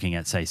if we were looking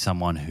at, say,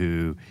 someone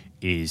who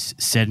is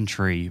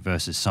sedentary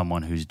versus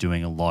someone who's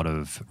doing a lot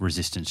of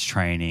resistance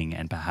training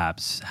and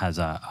perhaps has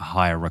a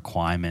higher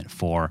requirement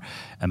for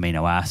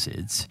amino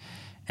acids.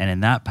 And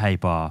in that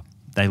paper,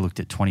 they looked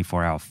at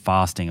 24-hour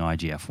fasting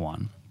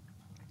IGF-1.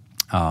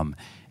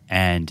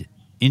 And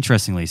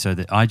interestingly, so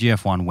the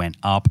IGF-1 went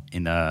up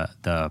in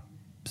the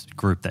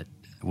group that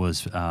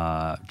was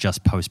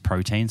just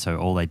post-protein. So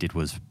all they did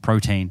was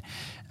protein,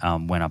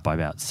 went up by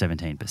about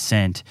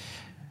 17%.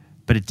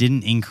 But it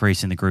didn't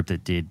increase in the group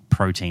that did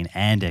protein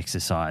and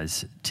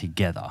exercise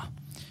together.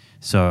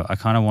 So I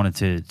kind of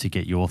wanted to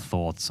get your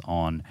thoughts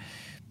on,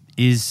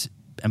 is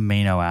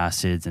amino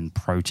acids and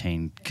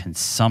protein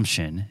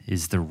consumption,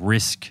 is the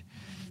risk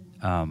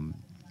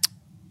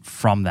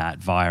from that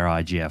via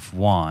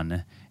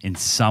IGF-1 in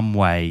some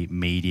way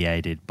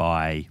mediated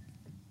by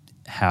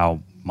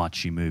how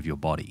much you move your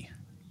body?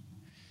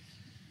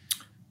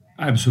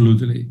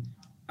 Absolutely.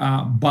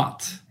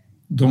 But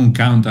don't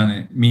count on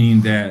it,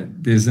 meaning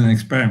that there's an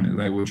experiment,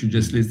 right? What you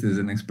just listed is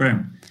an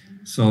experiment.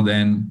 So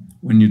then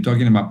when you're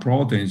talking about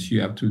proteins,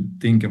 you have to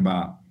think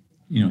about,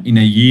 in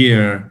a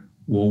year,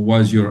 what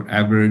was your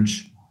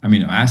average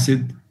amino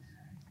acid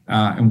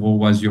and what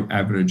was your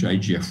average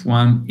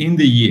IGF-1 in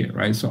the year,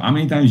 right? So how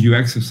many times you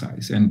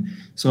exercise. And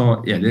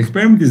so, the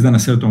experiment is done a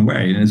certain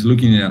way, and it's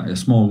looking at a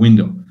small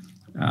window.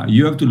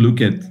 You have to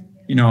look at,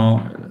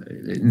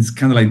 it's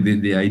kind of like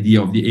the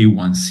idea of the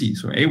A1C.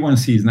 So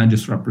A1C is not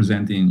just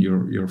representing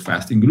your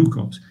fasting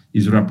glucose;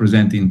 it's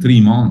representing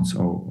 3 months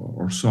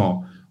or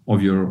so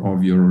of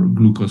your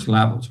glucose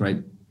levels,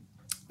 right?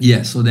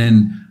 Yeah. So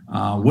then,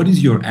 what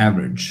is your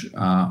average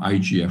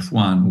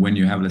IGF-1 when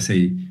you have, let's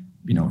say,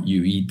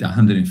 you eat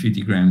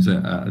 150 grams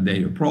a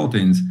day of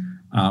proteins?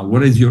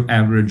 What is your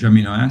average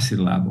amino acid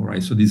level,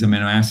 right? So these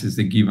amino acids,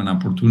 they give an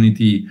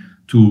opportunity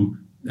to,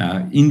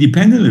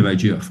 independently of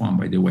IGF-1,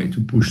 by the way,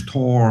 to push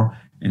TOR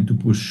and to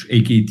push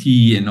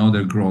AKT and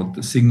other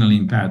growth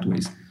signaling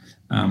pathways.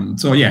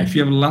 If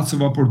you have lots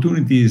of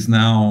opportunities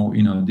now,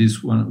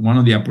 this one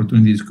of the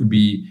opportunities could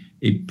be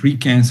a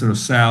precancerous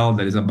cell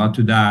that is about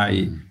to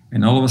die,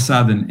 and all of a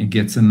sudden it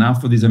gets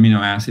enough of this amino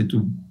acid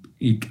to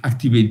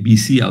activate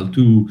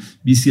BCL2.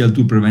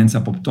 BCL2 prevents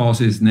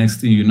apoptosis.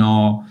 Next thing you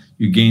know,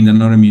 you gained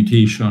another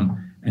mutation,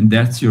 and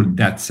that's your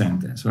death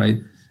sentence, right?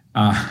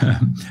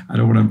 I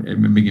don't want to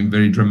make it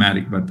very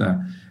dramatic, but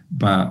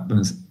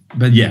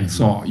yeah.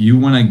 So you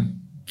want to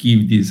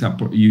give this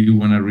you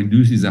want to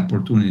reduce this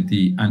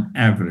opportunity on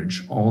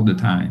average all the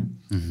time.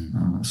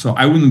 So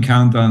I wouldn't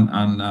count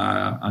on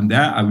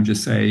that. I would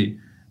just say,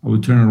 I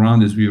would turn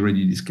around, as we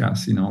already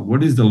discussed,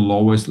 what is the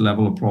lowest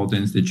level of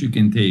proteins that you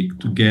can take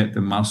to get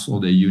the muscle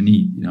that you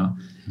need,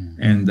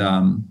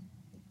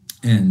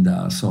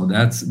 so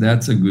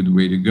that's a good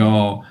way to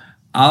go.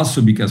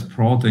 Also, because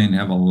protein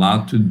have a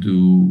lot to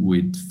do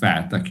with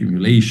fat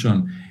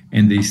accumulation,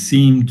 and they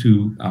seem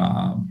to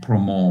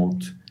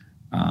promote,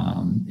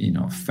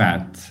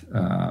 fat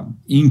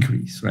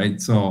increase, right?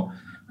 So,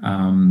 so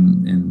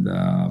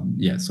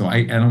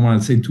I don't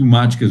want to say too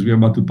much because we're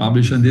about to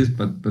publish on this,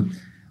 but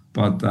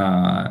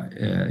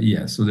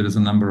so there is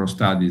a number of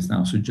studies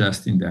now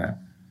suggesting that,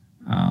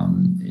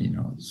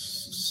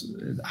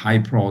 high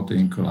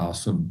protein could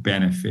also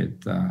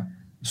benefit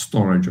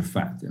storage of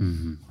fat.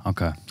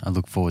 Okay. I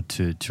look forward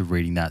to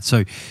reading that.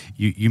 So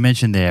you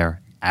mentioned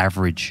there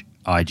average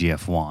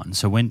IGF-1.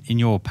 So when in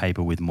your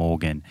paper with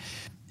Morgan,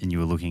 and you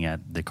were looking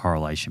at the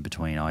correlation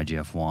between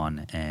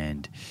IGF-1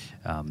 and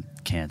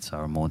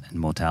cancer and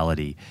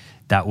mortality,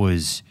 that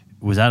was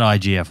that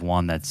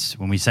IGF-1, that's,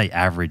 when we say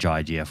average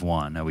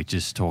IGF-1, are we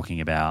just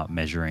talking about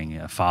measuring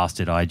a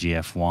fasted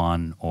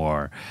IGF-1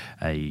 or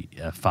a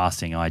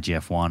fasting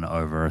IGF-1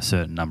 over a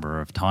certain number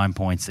of time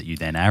points that you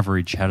then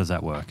average? How does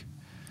that work?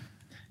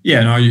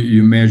 Yeah, no,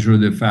 you measure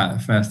the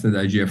fasted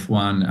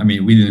IGF-1. I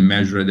mean, we didn't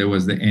measure it. There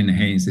was the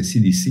NHANES, the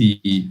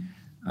CDC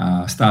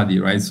study,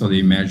 right? So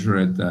they measure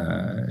it.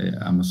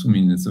 I'm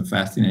assuming it's a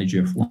fasting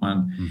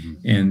IGF-1,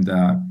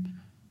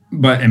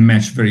 and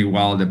matched very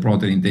well the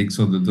protein intake.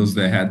 So those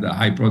that had the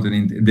high protein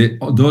intake,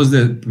 those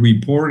that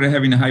reported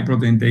having a high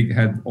protein intake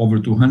had over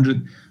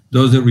 200.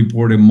 Those that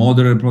reported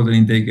moderate protein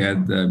intake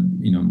had,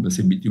 let's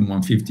say between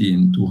 150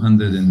 and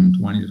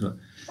 220.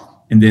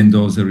 And then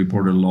those that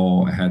reported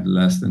low had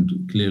less than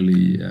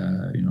clearly,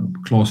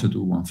 closer to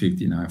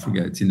 150. Now I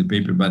forget, it's in the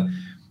paper, but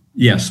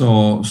yeah.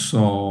 So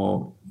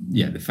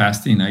the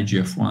fasting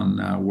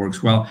IGF-1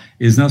 works well.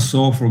 It's not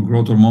so for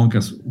growth hormone,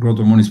 because growth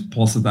hormone is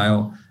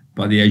pulsatile,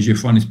 but the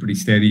IGF-1 is pretty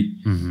steady,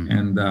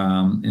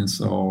 and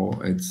so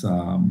it's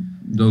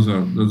those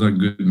are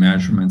good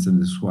measurements, and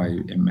this is why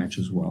it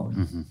matches well.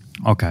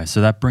 Okay,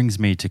 so that brings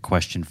me to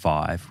question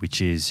 5,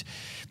 which is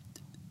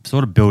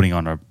sort of building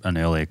on an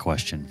earlier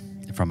question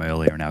from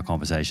earlier in our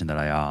conversation that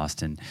I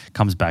asked, and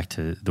comes back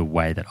to the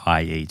way that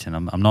I eat. And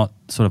I'm not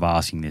sort of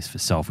asking this for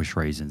selfish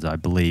reasons. I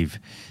believe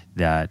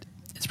that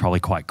it's probably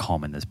quite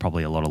common. There's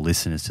probably a lot of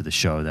listeners to the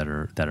show that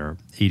are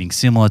eating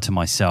similar to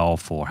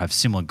myself or have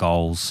similar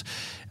goals,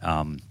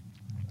 and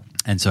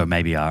so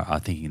maybe are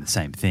thinking the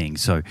same thing.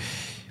 So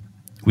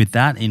with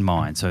that in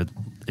mind, so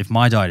if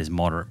my diet is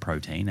moderate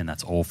protein, and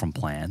that's all from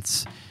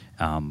plants,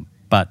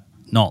 but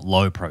not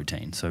low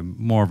protein, so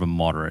more of a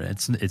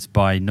moderate, it's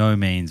by no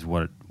means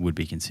what would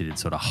be considered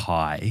sort of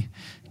high.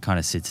 It kind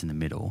of sits in the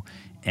middle,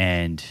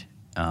 and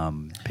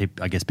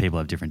I guess people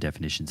have different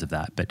definitions of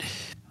that. But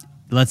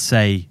let's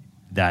say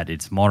that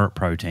it's moderate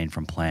protein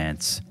from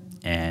plants,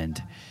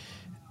 and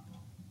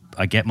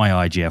I get my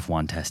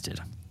IGF-1 tested,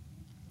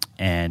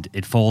 and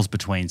it falls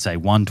between, say,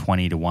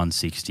 120 to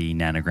 160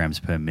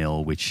 nanograms per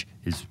mil, which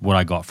is what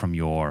I got from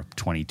your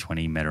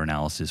 2020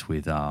 meta-analysis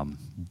with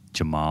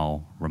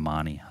Jamal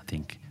Rahmani. I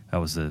think that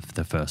was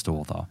the first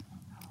author,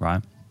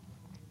 right?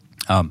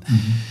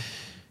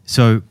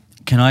 So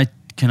can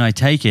I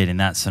take it in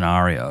that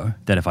scenario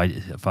that if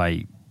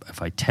I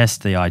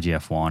test the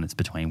IGF-1, it's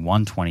between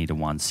 120 to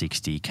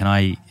 160. Can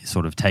I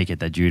sort of take it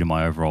that due to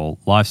my overall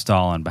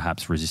lifestyle and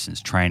perhaps resistance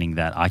training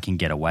that I can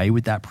get away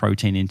with that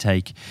protein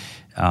intake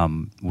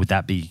Would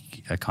that be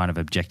a kind of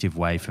objective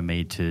way for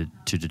me to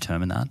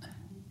determine that?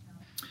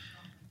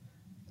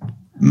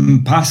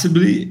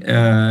 Possibly.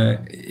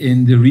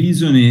 And the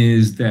reason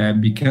is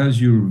that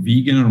because you're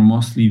vegan or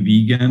mostly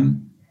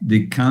vegan,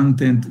 the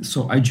content,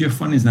 so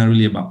IGF-1 is not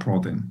really about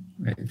protein.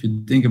 Right? If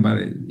you think about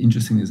it,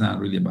 interesting, it's not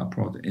really about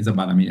protein. It's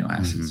about amino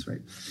acids,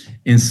 right?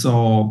 And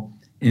so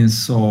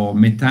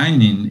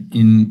methionine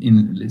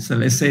so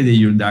let's say that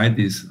your diet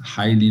is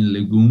highly in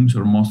legumes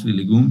or mostly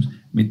legumes,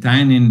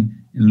 methionine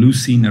and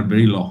leucine are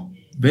very low.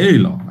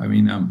 I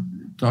mean,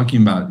 I'm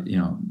talking about,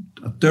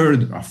 a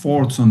third or a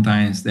fourth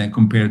sometimes than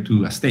compared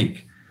to a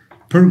steak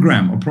per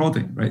gram of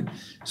protein, right?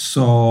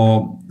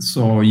 So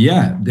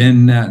yeah,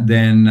 then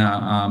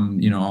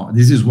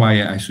this is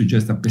why I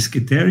suggest a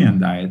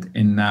pescatarian diet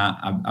and not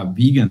a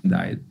vegan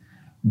diet,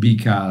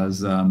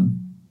 because a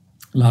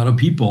lot of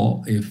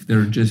people, if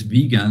they're just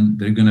vegan,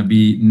 they're going to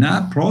be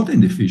not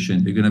protein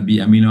deficient, they're going to be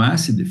amino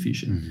acid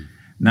deficient.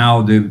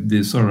 Now the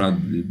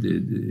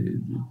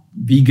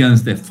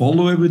vegans that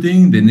follow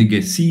everything, then they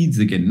get seeds,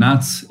 they get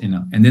nuts,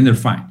 and then they're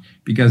fine,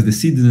 because the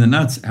seeds and the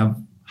nuts have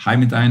high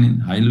methionine,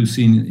 high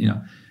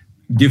leucine,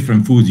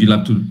 different foods. You'll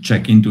have to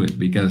check into it,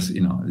 because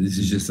this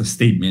is just a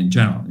statement in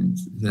general.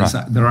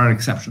 There are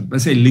exceptions.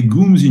 Let's say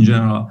legumes in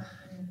general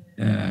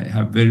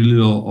have very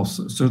little of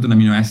certain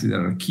amino acids that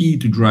are key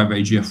to drive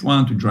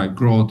IGF-1, to drive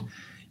growth.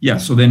 Yeah.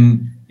 So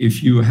then,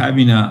 if you're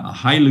having a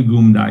high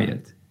legume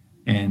diet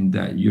and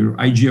your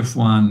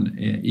IGF-1,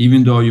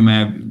 even though you may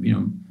have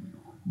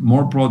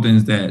more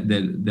proteins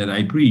that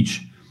I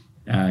preach,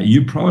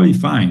 you're probably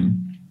fine,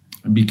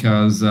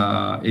 because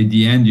at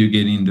the end you're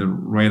getting the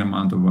right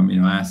amount of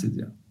amino acids.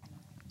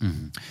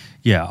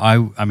 Yeah,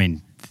 I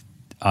mean,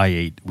 I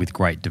eat with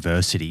great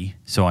diversity,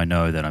 so I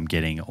know that I'm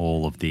getting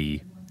all of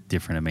the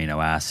different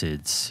amino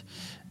acids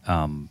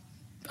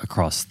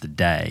across the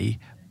day.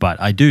 But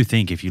I do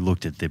think if you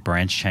looked at the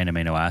branched chain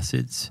amino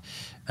acids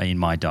in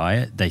my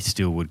diet, they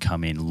still would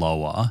come in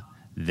lower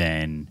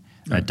than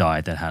a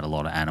diet that had a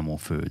lot of animal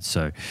food.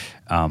 So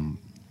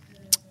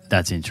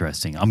that's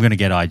interesting. I'm going to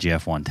get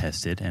IGF-1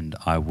 tested, and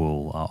I'll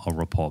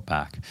report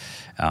back.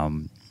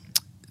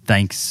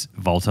 Thanks,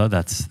 Valter.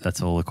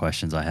 That's all the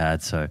questions I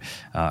had. So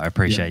I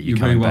appreciate you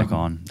coming back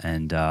on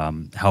and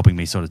helping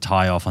me sort of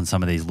tie off on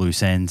some of these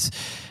loose ends.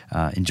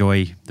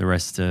 Enjoy the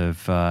rest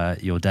of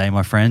your day,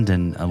 my friend,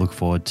 and I look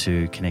forward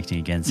to connecting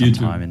again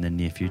sometime in the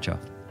near future.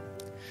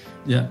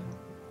 Yeah.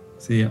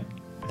 See ya.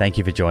 Thank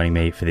you for joining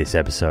me for this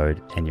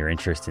episode and your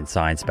interest in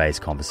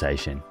science-based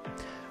conversation.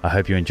 I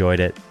hope you enjoyed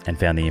it and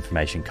found the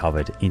information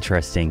covered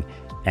interesting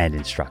and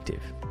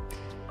instructive.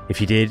 If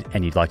you did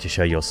and you'd like to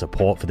show your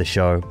support for the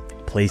show,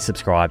 please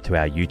subscribe to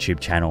our YouTube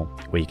channel,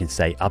 where you can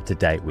stay up to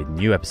date with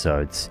new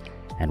episodes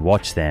and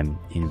watch them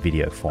in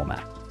video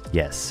format.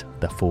 Yes,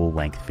 the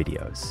full-length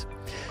videos.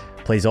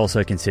 Please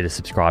also consider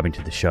subscribing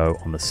to the show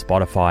on the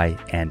Spotify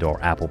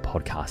and/or Apple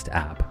Podcast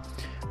app,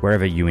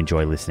 wherever you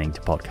enjoy listening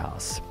to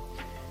podcasts.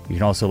 You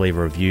can also leave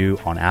a review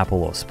on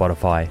Apple or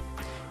Spotify.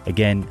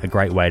 Again, a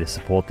great way to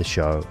support the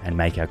show and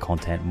make our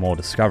content more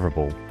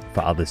discoverable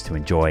for others to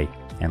enjoy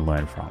and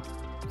learn from.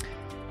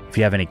 If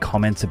you have any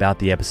comments about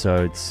the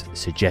episodes,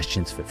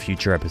 suggestions for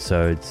future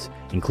episodes,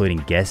 including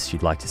guests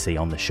you'd like to see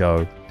on the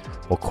show,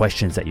 or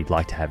questions that you'd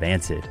like to have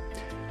answered,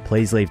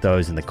 please leave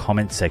those in the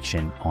comments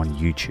section on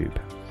YouTube.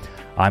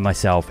 I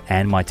myself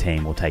and my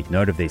team will take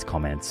note of these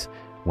comments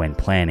when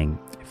planning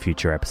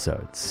future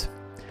episodes.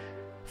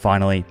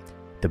 Finally,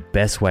 the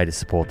best way to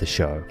support the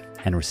show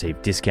and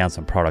receive discounts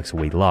on products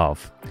we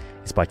love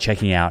is by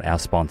checking out our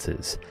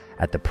sponsors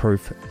at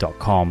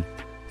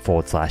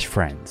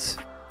theproof.com/friends.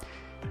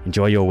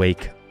 Enjoy your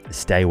week,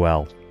 stay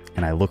well,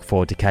 and I look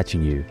forward to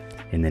catching you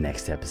in the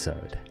next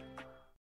episode.